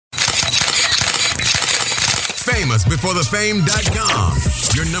famousbeforethefame.com,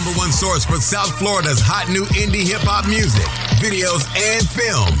 your number one source for South Florida's hot new indie hip-hop music, videos, and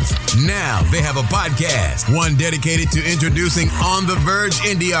films. Now they have a podcast, one dedicated to introducing on-the-verge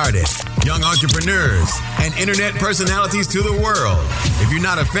indie artists, young entrepreneurs, and internet personalities to the world. If you're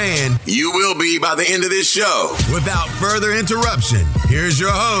not a fan, you will be by the end of this show. Without further interruption, here's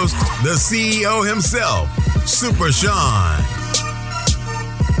your host, the CEO himself, Super Sean.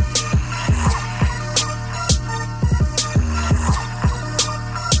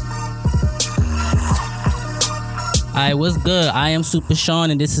 Alright, what's good? I am Super Sean,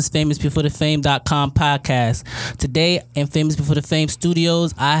 and this is famousbeforethefame.com podcast. Today in Famous Before the Fame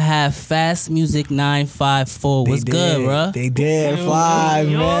Studios, I have Fast Music 954. What's good, bro? They did fly,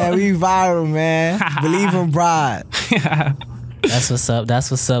 man. We viral, man. Believe in bride. That's what's up. That's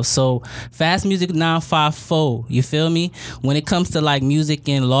what's up. So, Fast Music 954, you feel me? When it comes to like music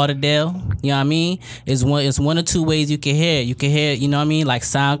in Lauderdale, you know what I mean? It's one or two ways you can hear it. You can hear it, you know what I mean? Like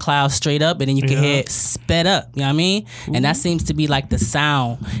SoundCloud straight up, and then you can hear it sped up, you know what I mean? And that seems to be like the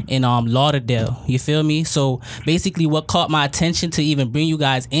sound in Lauderdale, you feel me? So, basically what caught my attention to even bring you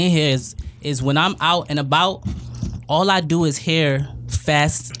guys in here is when I'm out and about, all I do is hear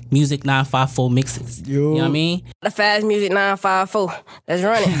Fast Music 954 mixes. You know what I mean? The Fast Music 954. Let's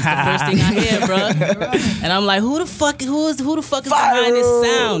run it. It's the first thing I hear, bro. And I'm like, who the fuck is behind this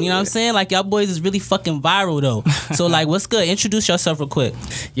sound? You know what I'm saying? Like, y'all boys is really fucking viral though. So like, what's good? Introduce yourself real quick.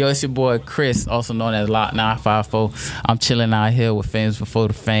 Yo, it's your boy Chris, also known as Lot 954. I'm chilling out here with Famous Before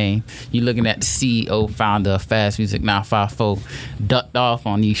the Fame. You looking at the CEO, founder of Fast Music 954. Ducked off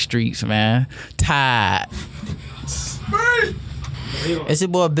on these streets, man. Tired. It's your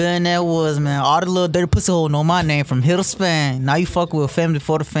boy Billionaire Woods, man. All the little dirty pussy hole know my name from hill to span. Now you fucking with Family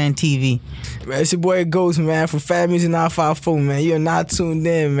Before the Fame TV. Man, it's your boy Ghost, man, from Fast Music 954, man. You're not tuned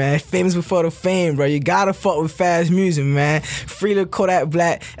in, man. Famous Before the Fame, bro. You gotta fuck with Fast Music, man. Freely Kodak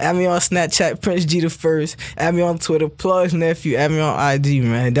Black. Add me on Snapchat, Prince G the First. Add me on Twitter, Plugs Nephew. Add me on IG,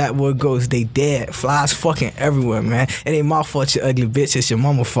 man. That boy Ghost, they dead. Flies fucking everywhere, man. It ain't my fault, you ugly bitch. It's your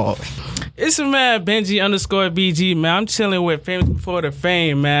mama fault. It's your man Benji_BG, man. I'm chilling with Famous Before the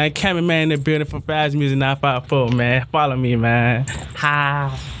Fame, man. Cameraman in the building from Fast Music 954, man. Follow me, man.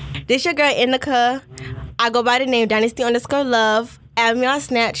 Hi. This your girl Indica. I go by the name Dynasty_Love. Add me on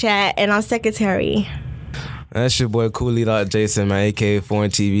Snapchat, and I'm secretary. That's your boy Cooley Jason, man, aka Foreign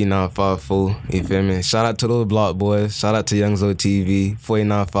TV 954. You feel me? Shout out to those block boys. Shout out to Young Zo TV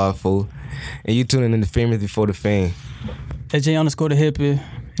 4954. And you tuning in to Famous Before the Fame. AJ_the hippie.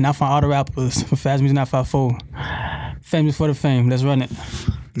 And I find all the rappers for Fast Music 954. Famous Before the Fame. Let's run it.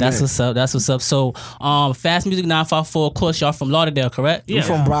 That's what's up. That's what's up. So, Fast Music 954. Of course, y'all from Lauderdale, correct? We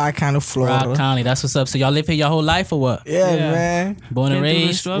from Broward County, Florida. Broward County. That's what's up. So y'all live here your whole life or what? Yeah, man. Born and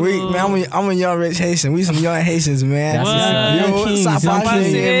raised. Man, I'm a young rich Haitian. We some young Haitians, man. That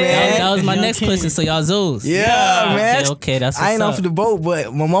was my next question. So y'all Zoos? Yeah, man. Okay, that's what's up. I ain't off the boat,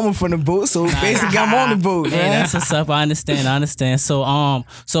 but my mama from the boat, so basically I'm on the boat, man. Yeah, that's what's up. I understand. So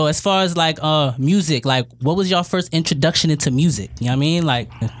as far as like music, like what was y'all first introduction into music? You know what I mean? Like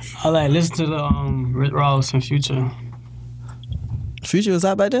I like listen to the Rick Ross and Future. Future was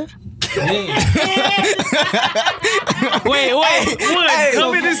out back then? Wait,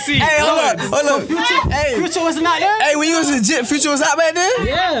 come in the seat. Hey, hold up. Future was not there? Hey, when you was legit, Future was out back then?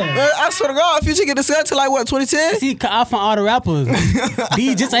 Yeah. I swear to God, Future get discussed till like what, 2010? See, I found all the rappers.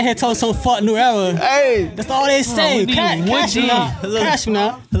 These just out here told some fuck new era. Hey. That's all they say. Cash me now. Cash me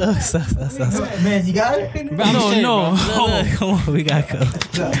now. Man, you got it? I don't know. Come on, we gotta go.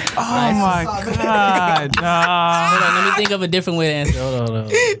 Oh my God. Hold on, let me think of a different way to answer. Hold on.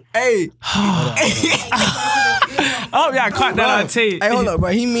 Hey. Oh, yeah, I caught that on tape. Hey, hold up,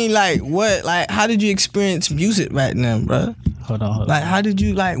 bro. He mean like what? Like, how did you experience music back then, bro? Hold on. Like, how did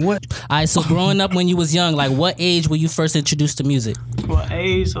you like what? All right, so growing up when you was young, like what age were you first introduced to music? What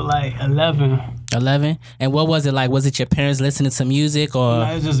age? So like 11. 11? And what was it like? Was it your parents listening to music or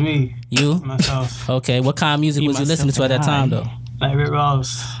No, it's just me. you? Myself. Okay, what kind of music was you listening to at that time though? Like Rick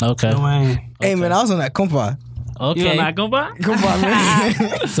Ross. Okay. Lil Wayne. Hey, man, I was on that compa. Okay. You not going back? Compa,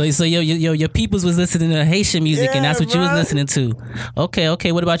 man. So your peoples was listening to Haitian music and that's what you was listening to.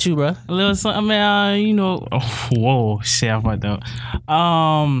 Okay. What about you, bro? A little something, man, you know. Oh, whoa, shit, I fucked up.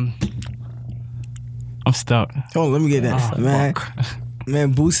 I'm stuck. Hold on, let me get that.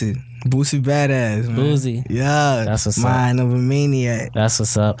 Man, Boosie badass, man. Boosie. Yeah. That's what's up. Mind of a maniac. That's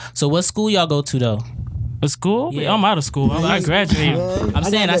what's up. So what school y'all go to though? A school? Yeah. I'm out of school. I graduated. I'm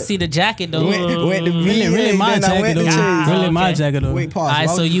saying I see the jacket though. Went to Really my jacket though. Really my jacket though. Wait, pause. All right,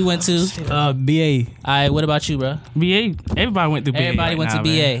 so you went to BA. All right, what about you, bro? BA. Everybody went to BA. Everybody went to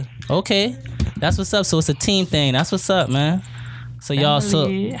BA. Okay. That's what's up. So it's a team thing. That's what's up, man. So y'all, so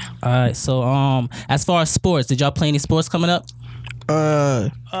all right. So as far as sports, did y'all play any sports coming up? I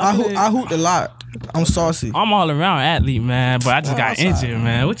hooped a lot. I'm saucy. I'm all around athlete, man, but I just got injured,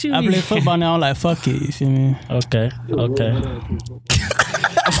 man. What you I mean? play football now. I'm like, fuck it. You feel me? Okay. I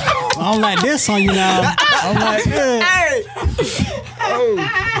don't like this on you now. I'm like, yeah.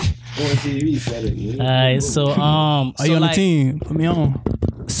 All right. So Are you on the team? Put me on.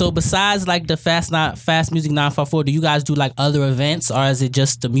 So besides like the Fast Music 954, do you guys do like other events, or is it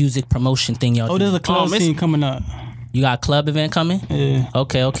just the music promotion thing y'all do? Oh, there's a club scene coming up. You got a club event coming? Yeah.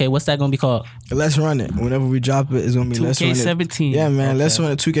 Okay. What's that gonna be called? Let's Run It. Whenever we drop it, it's gonna be Let's Run It. 2K17. Yeah, man. Let's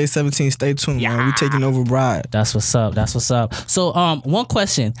Run It 2K17. Stay tuned, man. We taking over Bride. That's what's up. So one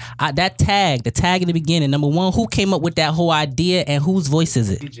question. That tag, the tag in the beginning, number one, who came up with that whole idea and whose voice is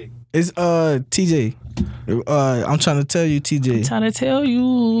it? It's TJ. I'm trying to tell you, TJ. Trying to tell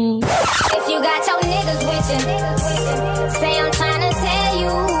you. If you got your niggas with you, say I'm trying to tell you,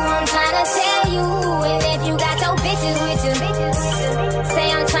 I'm trying to tell you. And if you got your bitches with you,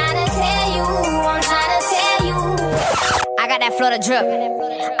 say I'm trying to tell you, I'm trying to tell you. I got that Florida drip,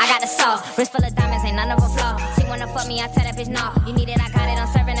 I got the sauce, wrist full of diamonds, ain't none of a flaw. She wanna fuck me, I tell that bitch no. You need it, I got it, I'm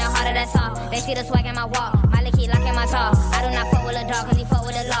serving it harder, that's all. They see the swag in my walk, my licky lock in my jaw. I do not fuck with a dog, cause he fuck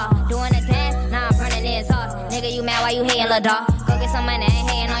with the law. Doing a dance, nah, I'm burning in sauce. Nigga, you mad why you hating, lil' dog? Go get some money, ain't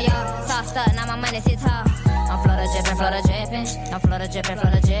hating on y'all. Sauced up, now my money sit tall. I'm Florida drippin', Florida drippin'. I'm Florida drippin',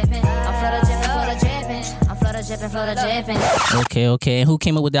 Florida drippin'. I'm Florida drippin', Florida drippin'. I'm Florida drippin', Florida drippin'. Okay. And who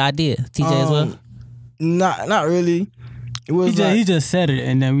came up with the idea? TJ as well? Not really. It was He just said it,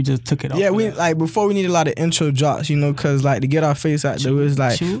 and then we just took it off. Yeah, we like before we need a lot of intro drops, you know, cause like to get our face out there, it was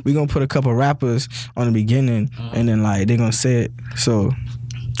like we gonna put a couple rappers on the beginning, and then like they gonna say it. So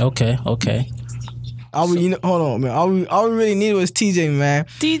Okay. hold on, man. All we really needed was TJ, man.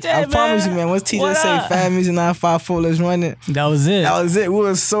 I promise you, man. Once TJ say Fast Music 954, let's run it. That was it. We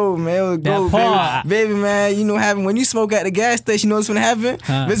was sold, man. It was go, baby, man. You know, when you smoke at the gas station, you know what's gonna happen?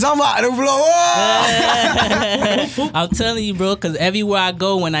 Bitch, I'm about to blow up. I'm telling you, bro, because everywhere I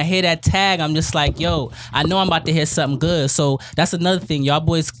go, when I hear that tag, I'm just like, yo, I know I'm about to hear something good. So that's another thing. Y'all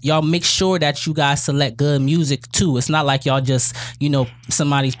boys, y'all make sure that you guys select good music, too. It's not like y'all just, you know,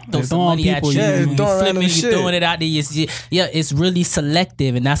 somebody throw some money at you. You flipping, you throwing it out there. It's really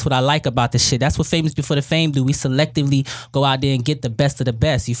selective, and that's what I like about this shit. That's what Famous Before the Fame do. We selectively go out there and get the best of the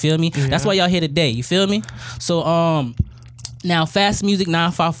best. You feel me? Yeah. That's why y'all here today. You feel me? So, now, Fast Music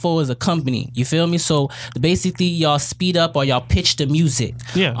 954 is a company. You feel me? So basically, y'all speed up or y'all pitch the music.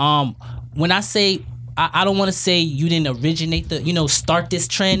 Yeah. When I say, I don't want to say you didn't originate start this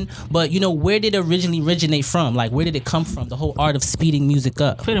trend, but where did it originally originate from? Like, where did it come from? The whole art of speeding music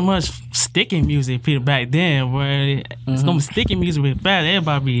up. Pretty much sticking music, back then, where some sticking music with fast.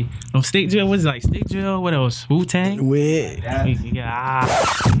 Everybody be stick drill. What's it like? Stick drill. What else? Wu-Tang. Wait. Y'all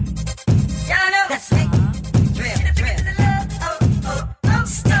know that's stick drill.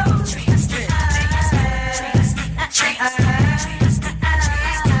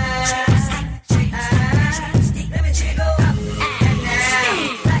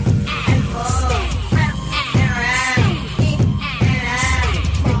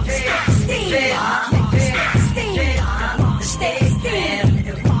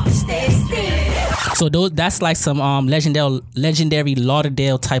 So that's like some legendary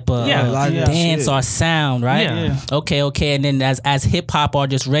Lauderdale type of dance or sound, right? Yeah. Okay. And then as hip hop or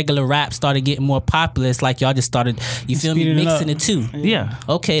just regular rap started getting more popular, it's like y'all just started, you feel me, mixing it too. Yeah.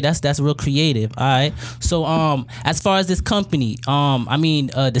 Okay, that's real creative. All right. So as far as this company,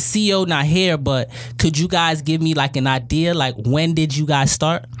 the CEO not here, but could you guys give me like an idea, like when did you guys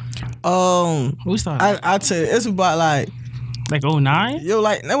start? We started. I tell you, it's about like 09? Yo,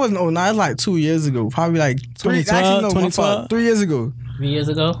 like that wasn't 09. It's like 2 years ago. Probably like 2012. 3 years ago. 3 years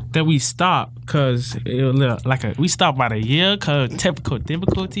ago. That we stopped because it was we stopped about a year because technical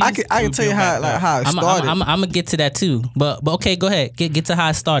difficulties. I can tell you how it started. I'm gonna get to that too. But okay, go ahead. Get to how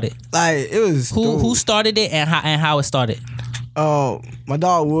it started. Like it was who started it and how it started. My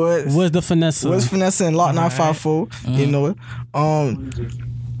dog Woods. Woods the Finesse. Woods Finesse and Lot 954. You know.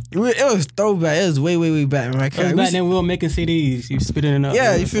 It was throwback. It was way back, right? It was back then we were making CDs. You spitting it up.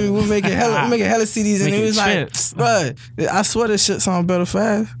 Yeah, you feel me? We making hella CDs, and it was like, bruh, I swear this shit sound better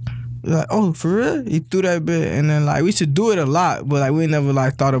fast. Like, oh, for real? He threw that bit, and then like we should do it a lot, but like we never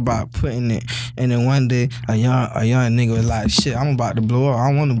like thought about putting it. And then one day a young nigga was like, shit, I'm about to blow up.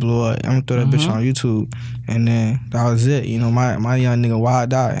 I want to blow up. I'm gonna throw that bitch on YouTube. And then that was it. You know, my young nigga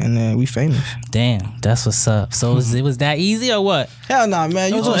wild out, and then we famous. Damn, that's what's up. So it was that easy or what? Hell nah,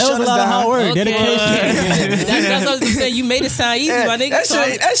 man. You It was a lot of hard work, dedication. That's what I was saying. You made it sound easy, my nigga.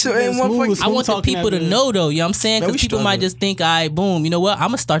 That shit ain't one fucking. I want the people to know though. You know what I'm saying? Man, we Because people might struggle. just think, all right, boom. You know what? I'm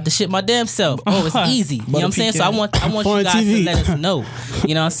gonna start the shit my damn self. Oh, it's easy. You know what I'm saying? So I want you Foreign guys to TV. let us know.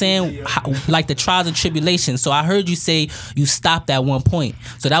 You know what I'm saying? Like the trials and tribulations. So I heard you say you stopped at one point.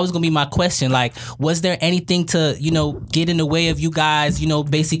 So that was gonna be my question. Like, was there anything to get in the way of you guys?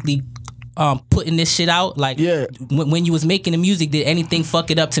 Basically. Putting this shit out, like when you was making the music, did anything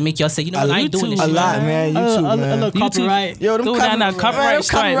fuck it up to make y'all say, I ain't doing this a shit? lot, man. YouTube, man. A little copyright. Yo, them copyright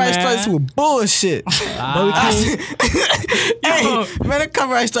strikes were bullshit. Hey, man, the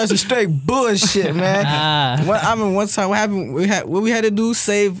copyright strikes were straight bullshit, man. I mean, one time, what happened? We had to do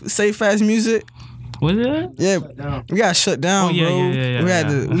save fast music. Was it? Yeah, we got shut down, yeah, bro.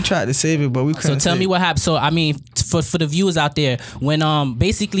 yeah. We tried to save it, but we couldn't. So tell me what happened. So I mean, for the viewers out there, when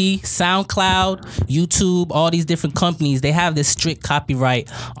basically SoundCloud, YouTube, all these different companies, they have this strict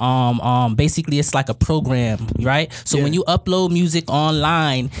copyright. Basically it's like a program, right? So when you upload music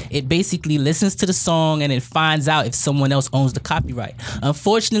online, it basically listens to the song and it finds out if someone else owns the copyright.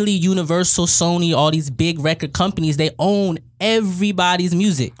 Unfortunately, Universal, Sony, all these big record companies, they own everybody's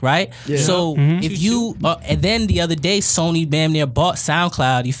music, right? Yeah. So if you and then the other day Sony damn near bought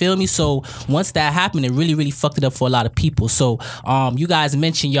SoundCloud, you feel me? So once that happened, it really fucked it up for a lot of people. So you guys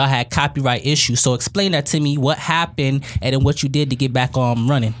mentioned y'all had copyright issues, so explain that to me. What happened and then what you did to get back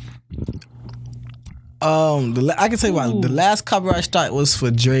running? I can tell you what the last copyright strike was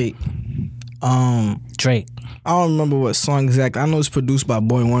for Drake. Drake. I don't remember what song exactly. I know it's produced by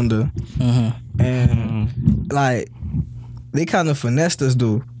Boy Wonder, and like they kind of finessed us,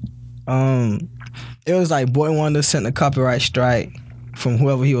 dude. It was like Boy Wonder sent a copyright strike from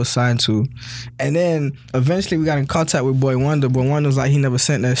whoever he was signed to, and then eventually we got in contact with Boy Wonder. Boy Wonder was like, he never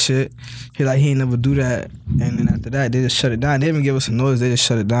sent that shit. He ain't never do that. And then after that, they just shut it down. They didn't give us a notice. They just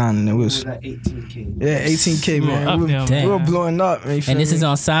shut it down, and it was 18K. Yeah, 18K, man. We were blowing up, man. And this is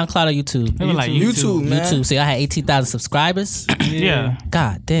on SoundCloud or YouTube? It was like YouTube, man. YouTube. So y'all had 18,000 subscribers. Yeah.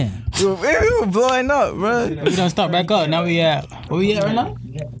 God damn. We were blowing up, bro. We done start back up. Now we at where we at right now?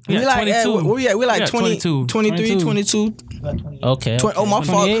 We like 22. Where we at? We like 20, 22. 23, 22. Okay. Oh, my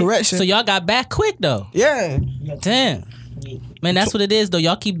fault. 28? Correction. So y'all got back quick though. Yeah. Damn. Man, that's what it is though.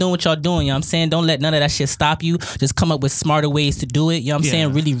 Y'all keep doing what y'all doing, you know what I'm saying? Don't let none of that shit stop you. Just come up with smarter ways to do it. You know what I'm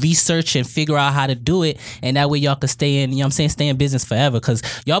saying? Really research and figure out how to do it. And that way y'all can stay in, you know what I'm saying, stay in business forever. Cause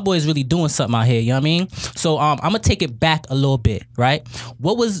y'all boys really doing something out here, you know what I mean? So I'm gonna take it back a little bit, right?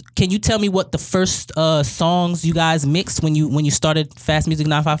 Can you tell me what the first songs you guys mixed when you started Fast Music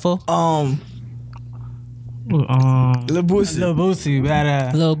 954? Lil Boosie. Lil Boosie,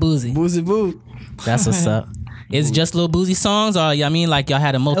 badass. Lil Boosie. Boosie Boo. That's what's up. Is it just Lil Boosie songs, or I mean, like y'all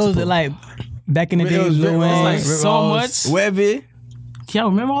had a It multiple? was like back in the It day, was Lil Wayne, like Rick so Ross. much. Webby. Y'all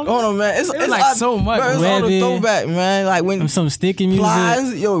remember all that? Hold on, man. It's like all- so much. Bro, it's all the Webby. throwback, man. Like when Some sticky music.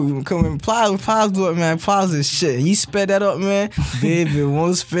 Plies, yo, come when Plies do it, man. Plies is shit. You sped that up, man. Baby,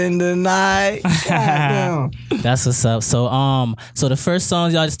 won't spend the night. Goddamn. That's what's up. So so the first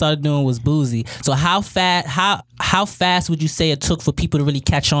songs y'all just started doing was Boozy. So how fast would you say it took for people to really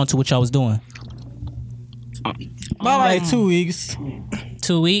catch on to what y'all was doing? About like 2 weeks.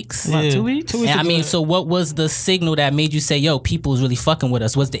 2 weeks? Yeah. 2 weeks? 2 weeks. And I ago. mean, so what was the signal that made you say, yo, people's really fucking with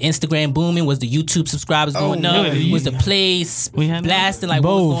us? Was the Instagram booming? Was the YouTube subscribers going up? no, Was the plays We had blasting? Like, what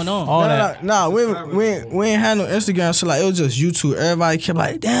both. was going on? All that. Nah, we ain't had no Instagram, so like it was just YouTube. Everybody kept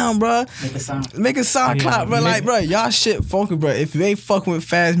like, damn, bro, make a SoundCloud, bro. Like, bro, y'all shit funky, bro. If you ain't fucking with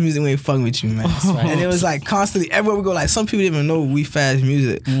fast music, we ain't fucking with you, man. And it was like constantly everywhere we go. Like some people didn't even know we fast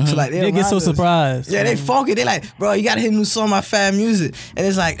music, so like They get so remind us. surprised. Yeah, they funky. They like, bro, you gotta hit a new song my fast music, and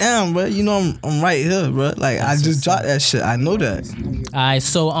it's like, damn, bro, you know I'm right here, bro. Like I just dropped that shit. I know that. All right,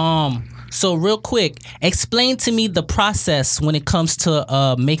 so real quick, explain to me the process when it comes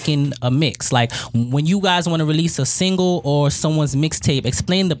to making a mix. Like when you guys want to release a single or someone's mixtape,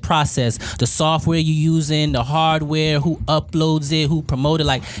 explain the process, the software you're using, the hardware, who uploads it, who promoted.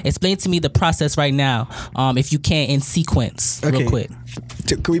 Like explain to me the process right now, if you can, in sequence, real Okay. quick.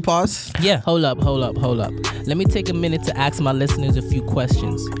 Can we pause? Yeah, hold up. Let me take a minute to ask my listeners a few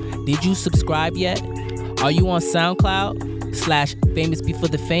questions. Did you subscribe yet? Are you on SoundCloud/Famous Before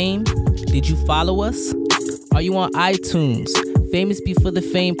the Fame? Did you follow us? Are you on iTunes? Famous Before the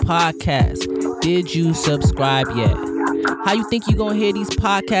Fame podcast. Did you subscribe yet? How you think you gonna hear these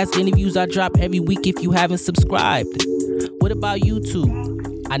podcast interviews I drop every week if you haven't subscribed? What about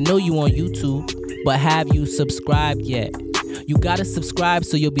YouTube? I know you on YouTube, but have you subscribed yet? You gotta subscribe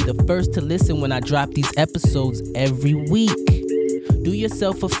so you'll be the first to listen when I drop these episodes every week. Do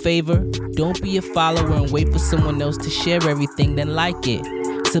yourself a favor, don't be a follower and wait for someone else to share everything, then like it.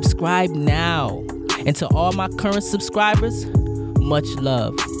 Subscribe now. And to all my current subscribers, much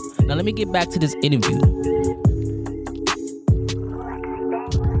love. Now let me get back to this interview.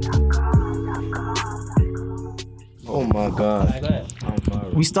 Oh my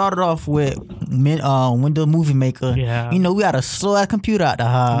God. We started off with Windows Movie Maker. Yeah. You know, we had a slow ass computer out the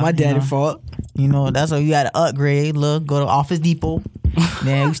house. My daddy you know? fault. You know, that's why we had to upgrade. Look, go to Office Depot.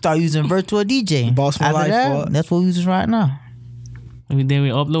 Then we start using Virtual DJ. Boss my After life that, fault. that's what we use right now. And then we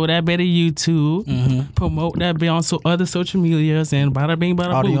upload that bit to YouTube, promote that bit on other social medias, and bada bing,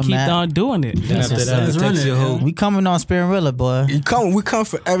 bada Audio boom, keep Mac. on doing it. After that, It's text your running, hoe. We coming on Spinrilla, boy. We come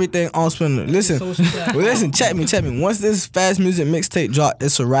for everything on Spinner. Listen, check me. Once this fast music mixtape drop,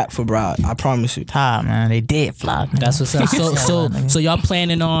 it's a wrap for Broward. I promise you. Tired, man. They dead fly. Man. That's what's up. So y'all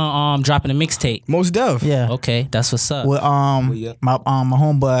planning on dropping a mixtape? Most def. Yeah. Okay, that's what's up. With my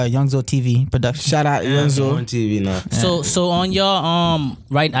homeboy Youngzo TV production. Shout out Youngzo. On TV now. So on y'all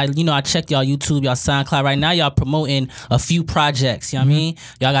right, I checked y'all YouTube, y'all SoundCloud. Right now y'all promoting a few projects. You know what I mean?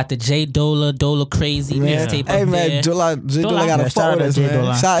 Y'all got the J Dola Crazy mixtape Hey up man, there. J Dola got Yeah, a shout fuck out with us, to J man.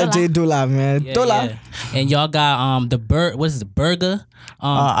 Dola. Shout out to J Dola, man. Yeah, Dola. yeah. And y'all got the the Burger 33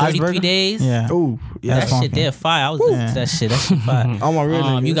 Iceberg? days. Yeah. Ooh, yeah. That shit there fire. I was listening to that shit. That shit fire. Oh my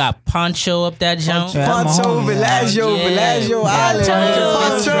really. You got Poncho up that jump. Yeah, that's my Poncho, homie, Villaggio, yeah. Villaggio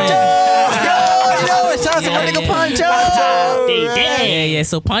Island. Poncho. Shout out to my nigga Poncho. Yeah.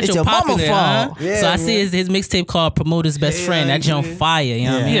 So Poncho It's your mama popular, huh? fault. Yeah, so I see his mixtape called Promoter's Best Friend. That jump fire. You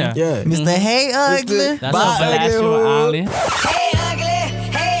know what I mean? Yeah. Yeah. Mr. Hey Ugly. That's Bye, what ugly That's your hoe. Ollie. Hey ugly,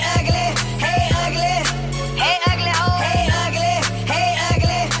 hey ugly, hey ugly, hey ugly ho, hey ugly, hey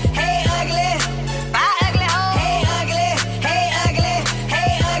ugly, hey ugly, bye ugly ho, hey ugly, hey ugly, hey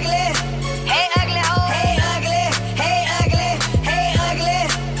ugly, hey ugly ho, hey ugly, hey ugly, hey ugly,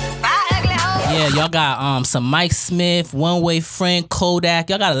 bye ugly ho. Yeah, y'all got some Mike Smith, One Way Friend, Kodak.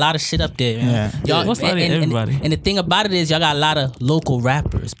 Y'all got a lot of shit up there. Man. Yeah. Y'all, What's up with everybody? And the thing about it is y'all got a lot of local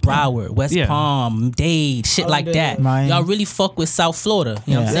rappers. Broward, West Yeah. Palm, Dade, shit like that. Miami. Y'all really fuck with South Florida.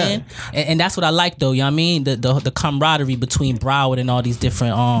 You know what I'm Yeah. saying? And that's what I like though, you know what I mean? The camaraderie between Broward and all these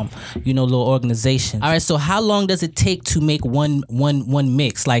different little organizations. All right, so how long does it take to make one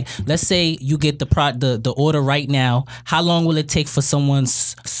mix? Like let's say you get the order right now. How long will it take for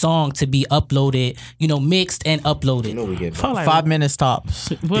someone's song to be uploaded, mixed and uploaded? We get Fuck like 5 minutes tops.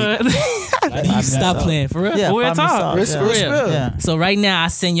 what? Stop playing for real. Yeah, Real 5 minutes talk. tops. Risk- Yeah. risk spill. Yeah. So right now I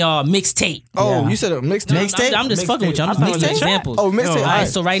send y'all a mixtape. Oh, Yeah. you said a mixtape? Mixtape? I'm just fucking with you. I'm just I thought making it was a examples. Oh, mixtape. Yo, All right, Alright.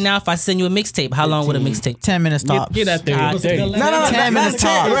 so right now if I send you a mixtape, how long would a mixtape? 10 minutes tops. Get out there. Ah, What's that? No, 10 minutes that's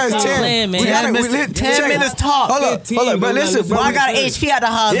 10. tops. Right, it's Stop 10. playing, man. We gotta, 10 we minutes- lit- 10 check. minutes tops. Hold up, but listen, Bro, I got an HP at the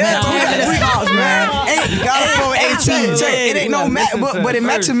house, Yeah, man. bro, 10 minutes tops, man. Ain't got it for 18. Check. It ain't no MacBook, but it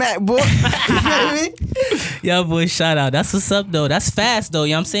match a MacBook. You feel me? Yo, boy, shout out. That's what's up, though. That's fast, though.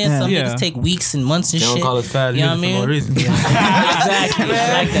 You know what I'm saying? Yeah. Some Yeah. niggas take weeks and months and They shit. don't call us fast You know what I music for no mean? reason. Exactly.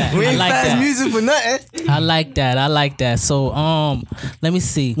 I like that. We I ain't like fast that. music for nothing. I like that. So, let me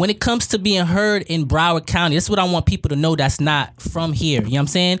see. When it comes to being heard in Broward County, this is what I want people to know that's not from here. You know what I'm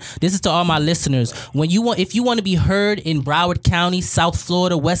saying? This is to all my listeners. If you want to be heard in Broward County, South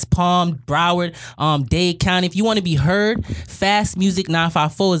Florida, West Palm, Broward, Dade County, if you want to be heard, Fast Music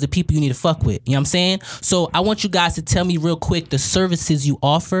 954 is the people you need to fuck with. You know what I'm saying? So I want you guys to tell me real quick the services you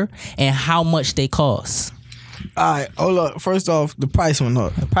offer and how much they cost. All right, hold up. First off, the price went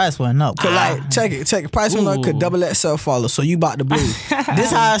up. The price went up. Cause like, check it. Price went up. Could double XL follow. So you bought the blue.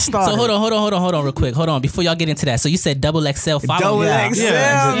 This how I started. So hold on real quick. Hold on. Before y'all get into that. So you said double XL follow. Double Yeah. XL,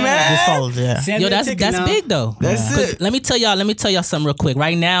 Yeah. man. Just followed, yeah. Yo, that's big though. That's 'Cause it. Let me tell y'all something real quick.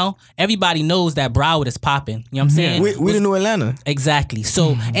 Right now, everybody knows that Broward is popping. You know what I'm saying? We the New Atlanta. Exactly.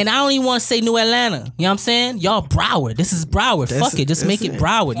 So, and I don't even want to say New Atlanta. You know what I'm saying? Y'all Broward. This is Broward. Fuck it. Just make it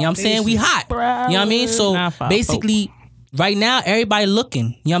Broward. You know what I'm saying? We hot. You know what I mean? So basically, right now, everybody looking.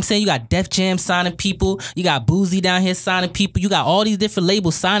 You know what I'm saying? You got Def Jam signing people. You got Boozy down here signing people. You got all these different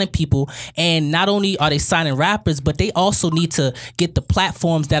labels signing people. And not only are they signing rappers, but they also need to get the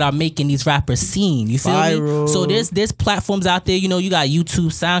platforms that are making these rappers seen. You feel me? Viral. So there's platforms out there. You know, you got YouTube,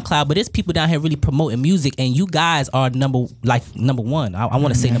 SoundCloud, but there's people down here really promoting music. And you guys are number one. I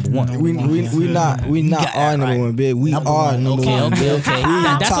want to say number one. We not our number one, big. We are number one. Okay.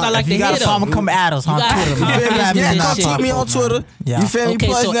 That's what I like to You hear got a though. problem, come at us on You guys Twitter. confidence man. with Yeah, this come shit. talk me on Twitter. Yeah. You feel me? Okay,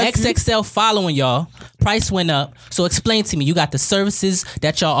 Plus so nephew. XXL following y'all. Price went up. So explain to me. You got the services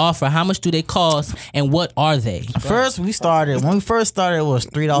that y'all offer. How much do they cost, and what are they? When we first started, it was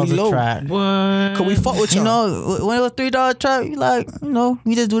 $3 We a low. track. What? Cause we fuck with You y'all. know, when it was $3 a track, you like,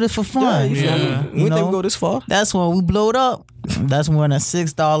 we just do this for fun. you feel me? You We think know? we go this far. That's when we blowed up. That's when we went at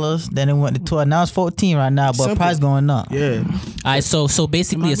 $6. Then it went to 12. Now it's 14 right now, but Simple. price going up. Yeah. All right, so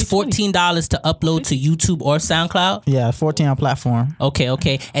basically it's $14 to upload to YouTube or SoundCloud. Yeah, 14 on platform.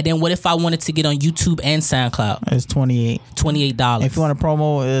 Okay. And then what if I wanted to get on YouTube and SoundCloud? It's 28. $28. If you want a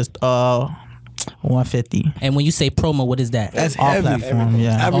promo, it's $150. And when you say promo, what is that? That's All heavy. platform,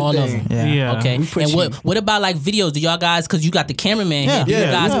 yeah. Everything. All of them. Yeah. Yeah. Okay. We put And you- what about like videos? Do y'all guys, because you got the cameraman Yeah. here, do you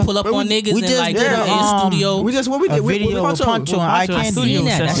Yeah, guys yeah. pull up But on we niggas and just like did in a, the studio? We just what we A did. video with Poncho and Eye I Candy. seen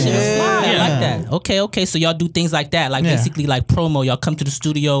that. That shit is Yeah. fire. I Yeah. like that. Okay. So y'all do things like that, like Yeah. basically like promo. Y'all come to the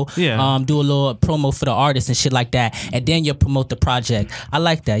studio, Yeah. do a little promo for the artists and shit like that, and then you promote the project. I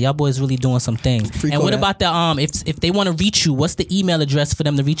like that. Y'all boys really doing some things. Free And what Kodak. about the if they want to reach you, what's the email address for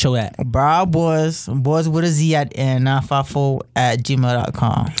them to reach you at? Brow Boys with a Z at end,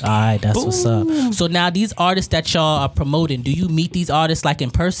 954@gmail.com. All right, that's what's up. So now these artists that y'all are promoting, do you meet these artists like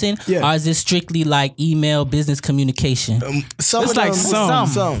in person, Yeah. or is it strictly like email business communication? Some It's of like them,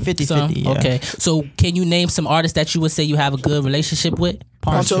 some. 50-50. Some? Yeah. Okay. So can you name some artists that you would say you have a good relationship with?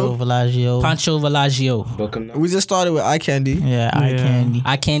 Poncho, Villaggio. Pancho Villaggio, We just started with Eye Candy. Yeah, Eye Yeah. Candy.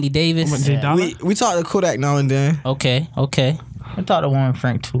 I Candy Davis. J Dollar? We talk to Kodak now and then. Okay. I talked to Warren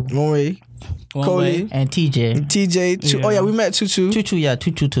Frank too. One way. One Cody. way. And TJ. TJ. Yeah. Oh yeah, we met Choo. Choo yeah,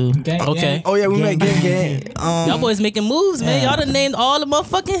 222. Okay. Oh yeah, we met Gang. Y'all boys making moves, man. Y'all done named all the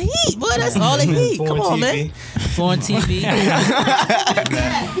motherfucking heat. Boy, that's all the heat. Come on, man. Foreign TV.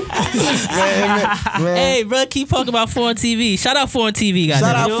 man. Hey, bro, keep talking about Foreign TV. Shout out Foreign TV, guys.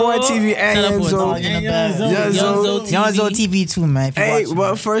 Shout out Foreign TV Shout out and Foreign Yenzo. Young Zo TV. TV too, man. If you Hey, watch it,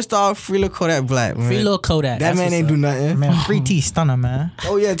 but first off, free little Kodak Black, man. Free little Kodak. That That's man what's ain't up. do nothing. man, free T Stunner, man.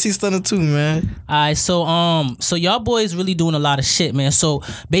 Oh yeah, T Stunner too, man. Alright, so y'all boys really doing a lot of shit, man. So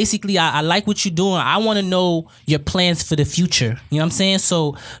basically, I like what you're doing. I want to know your plans for the future. You know what I'm saying?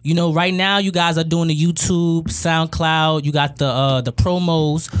 So right now you guys are doing the YouTube, SoundCloud. You got the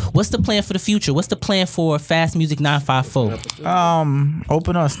promos. What's the plan for the future? What's the plan for Fast Music 954?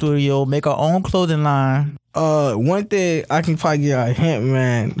 Open our studio, make our own clothing line. One thing I can probably give a hint,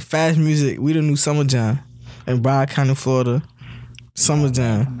 man. Fast Music, we the new Summer Jam in Broward County, Florida. Summer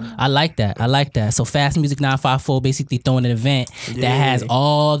Jam. I like that. So Fast Music 954 basically throwing an event that has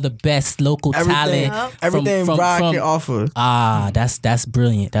all the best local talent. Everything Broward can offer. That's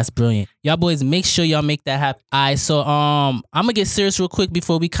brilliant. That's brilliant. Y'all boys, make sure y'all make that happen. All right, so I'm gonna get serious real quick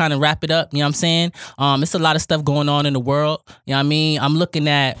before we kind of wrap it up. You know what I'm saying? It's a lot of stuff going on in the world. You know what I mean? I'm looking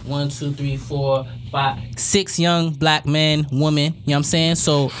at 1, 2, 3, 4, 5, 6 young black men, women. You know what I'm saying?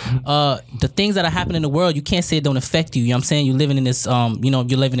 So the things that are happening in the world, you can't say it don't affect you. You know what I'm saying? You're living in this,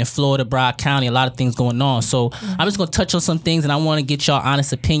 you're living in Florida, Broward County, a lot of things going on. So I'm just gonna touch on some things, and I want to get y'all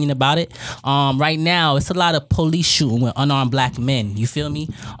honest opinion about it. Right now, it's a lot of police shooting with unarmed black men. You feel me?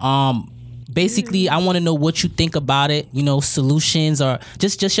 Basically, I want to know what you think about it. Solutions, or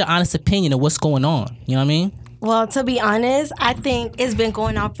just your honest opinion of what's going on. You know what I mean? Well, to be honest, I think it's been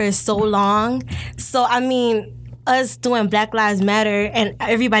going on for so long. So, I mean, us doing Black Lives Matter and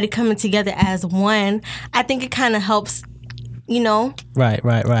everybody coming together as one, I think it kind of helps, Right.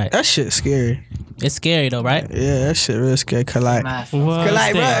 That shit scary. It's scary though, right? Yeah, that shit real scary. Cause like, Stay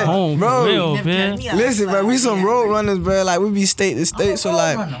bro, home bro, for real, man. listen, bro, we some road runners, bro. Like we be state to state, so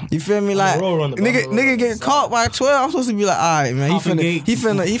like, you feel me? Like, nigga get caught by 12. I'm supposed to be like, all right, man. He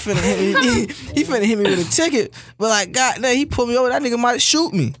finna hit me with a ticket. But like, goddamn, he pulled me over. That nigga might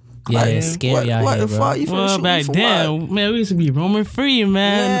shoot me. Yeah, Like, it's scary out what here, the bro. fuck? You finna Well, shoot me back for then, what? man, we used to be roaming free,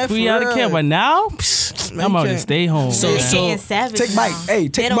 man. Yeah, Free for out of real. camp. But now, Man, I'm you out to can't- stay home. So- man. They're getting savage. Take bike. now. Hey,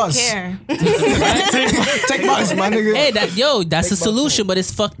 take they don't bus. care. Take bus, my nigga. Hey, that's a solution, but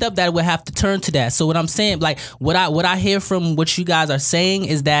it's fucked up that it would have to turn to that. So what I'm saying, like what I hear from what you guys are saying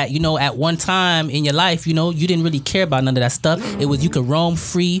is that at one time in your life, you didn't really care about none of that stuff. It was you could roam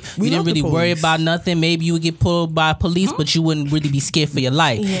free. We You didn't love the really worry police. about nothing. Maybe you would get pulled by police, but you wouldn't really be scared for your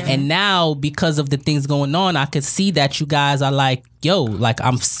life. Yeah. And now because of the things going on, I could see that you guys are like, yo, like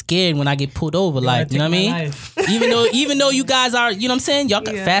I'm scared when I get pulled over. Like, you know what I mean? Even though you guys are, you know what I'm saying? Y'all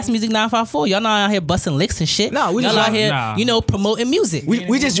got Fast Music 954. Y'all not out here busting licks and shit. No, we y'all just out here, nah. promoting music.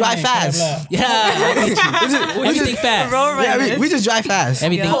 We just drive fast. Everything fast. Yeah, we just drive fast.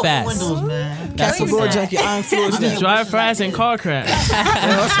 Everything fast. Windows, man. Castle Door Junkie, Iron Fluids. Just drive fast and car crash.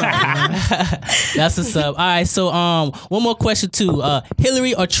 That's what's up. All right, so one more question too.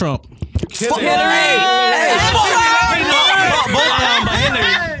 Hillary or Trump? Hillary. Hey,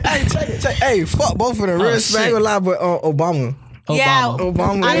 Hey, check it. Hey, fuck both of them. Real shit. I ain't gonna lie, but Obama. Yeah,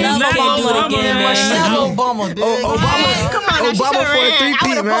 Obama. I love Never Obama. Obama, man. Michelle Obama, dude. Come on, now she Obama could've for a ran. I three-peat,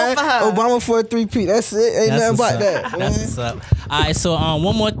 would've man. voted for her. Obama for a three-peat. That's it. Ain't nothing what's about up. that. That's what's up. All right, so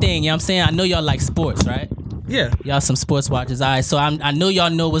one more thing. You know what I'm saying? I know y'all like sports, right? Yeah. Y'all some sports watchers. All right, so I know y'all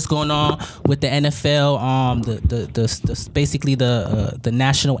know what's going on with the NFL. The basically the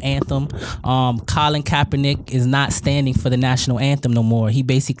national anthem. Colin Kaepernick is not standing for the national anthem no more. He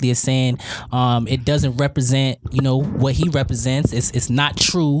basically is saying it doesn't represent what he represents. It's not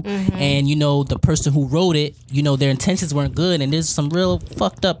true, and the person who wrote it, their intentions weren't good, and there's some real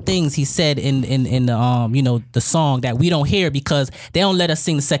fucked up things he said in the the song that we don't hear because they don't let us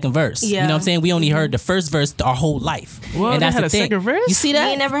sing the second verse. You know what I'm saying? We only heard the first verse our whole life. Well, and that's they had the a thing. second verse? You see that? You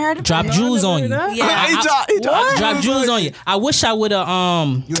ain't never heard of Drop it? jewels on you. Yeah. He dropped. Drop jewels on you. I wish I would have.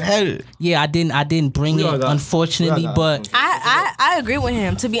 You had it. Yeah, I didn't bring We all it, got- unfortunately. we all got But I agree with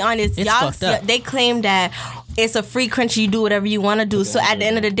him. To be honest, It's y'all fucked up. they claim that it's a free country. You do whatever you want to do. So at the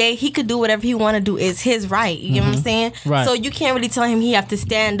end of the day, he could do whatever he want to do. It's his right. You know what I'm saying? Right. So you can't really tell him he have to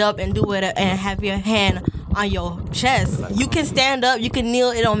stand up and do it and have your hand on your chest. You can stand up. You can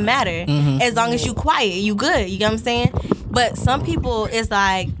kneel. It don't matter as long as you quiet. You good. You know what I'm saying? But some people, it's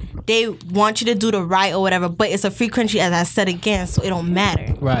like they want you to do the right or whatever. But it's a free country, as I said again. So it don't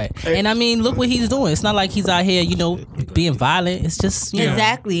matter. right, and I mean, look what he's doing. It's not like he's out here, being violent. It's just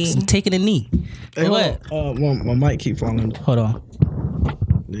Exactly. just taking a knee. Hey, Go ahead. my mic keep falling. Hold on.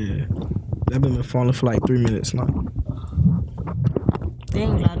 Yeah. That been falling for like 3 minutes now.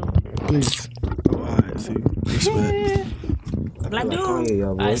 Dang, Lotto. Please. Oh, all right, see. Respect.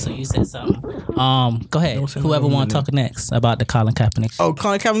 All right, so you said something. Go ahead. Whoever want to talk next about the Colin Kaepernick. Oh,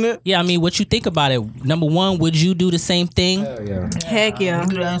 Colin Kaepernick? Yeah, I mean, what you think about it? Number one, would you do the same thing? Yeah. Heck yeah. I'm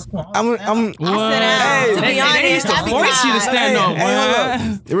I sit down. To be honest, I be force you to tired. stand up,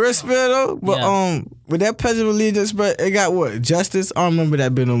 man. The real spirit though, but Yeah. with that pledge of allegiance, bro, it got what? Justice? I don't remember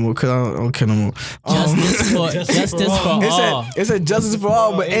that bit no more because I don't care no more. Justice for all. It said justice for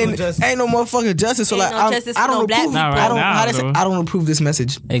all, but ain't no motherfucking justice. So Ain't like, no justice I for no don't black approve. people. Not right I don't. now, How they say? though. I don't approve this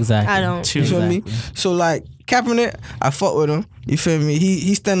message. Exactly. I don't. You feel me? So like Kaepernick, I fuck with him. You feel me?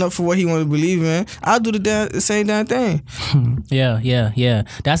 He stand up for what he want to believe in. I'll do the same damn thing. Yeah.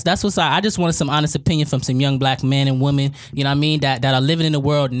 That's what's I just wanted some honest opinion from some young black men and women, you know what I mean, that are living in the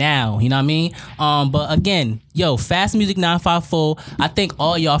world now, you know what I mean? But again, Fast Music 954, I thank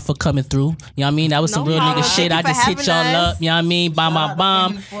all y'all for coming through. You know what I mean? That was some No real problem. nigga shit. Thank I you for just hit y'all having us. up, you know what I mean?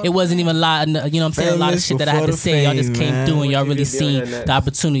 Bomb. It wasn't even a lot, you know what I'm saying? A lot of Famous shit that I had to before the say. Y'all just fame, came man. through and y'all What you really gonna be on seen that next? the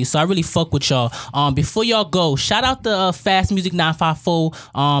opportunity. So I really fuck with y'all. Before y'all go, shout out to Fast Music 954,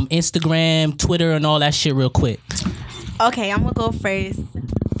 Instagram, Twitter, and all that shit real quick. Okay, I'm gonna go first.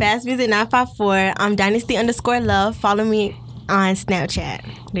 Fast Music 954. I'm Dynasty_Love. Follow me on Snapchat.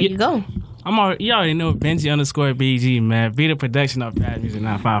 There you go. You already know Benji_BG, man. Be the production of Fast Music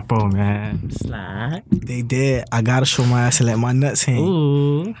 954, man. Slide. They dead. I gotta show my ass and let my nuts hang.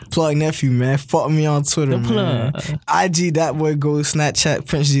 Ooh. Plug nephew, man. Fuck me on Twitter, man. IG that boy goes Snapchat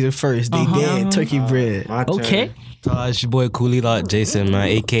Prince G the first. They dead. Turkey bread. My turn. Okay. It's your boy Cooley Lot Jason, man,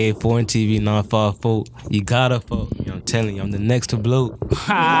 aka Foreign TV 954. You gotta fuck. I'm telling you, I'm the next to blow.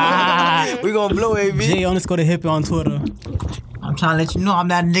 We gonna blow AB. J_the hippie on Twitter. I'm trying to let you know I'm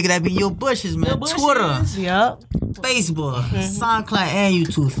that nigga that be your bushes, man. Twitter, Yup. Facebook, SoundCloud, and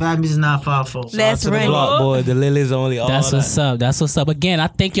YouTube. Fast Music 954. Let's To the run block, it. boy. The lilies only. All That's that. what's up. Again, I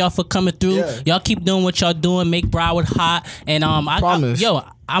thank y'all for coming through. Yeah. Y'all keep doing what y'all doing. Make Broward hot. And Promise.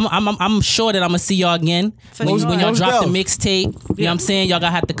 I'm sure that I'm gonna see y'all again when y'all Most drop the def. mixtape. You know what I'm saying? Y'all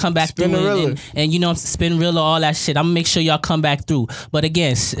gonna have to come back through Spinnerella. and Spinnerella, all that shit. I'm gonna make sure y'all come back through. But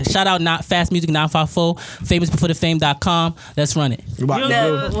again, shout out Fast Music 954, famousbeforethefame.com. Let's run it. We about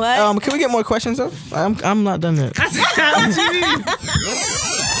to blow. What? Can we get more questions though? I'm not done yet.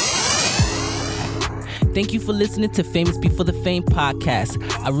 Thank you for listening to Famous Before the Fame podcast.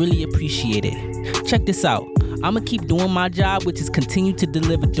 I really appreciate it. Check this out. I'm going to keep doing my job, which is continue to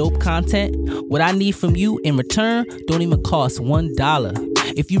deliver dope content. What I need from you in return don't even cost $1.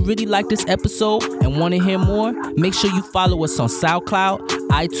 If you really like this episode and want to hear more, make sure you follow us on SoundCloud,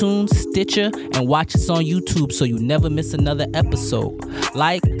 iTunes, Stitcher, and watch us on YouTube so you never miss another episode.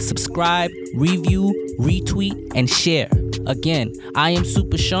 Like, subscribe, review, retweet, and share. Again, I am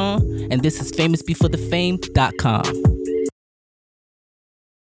Super Sean, and this is famousbeforethefame.com.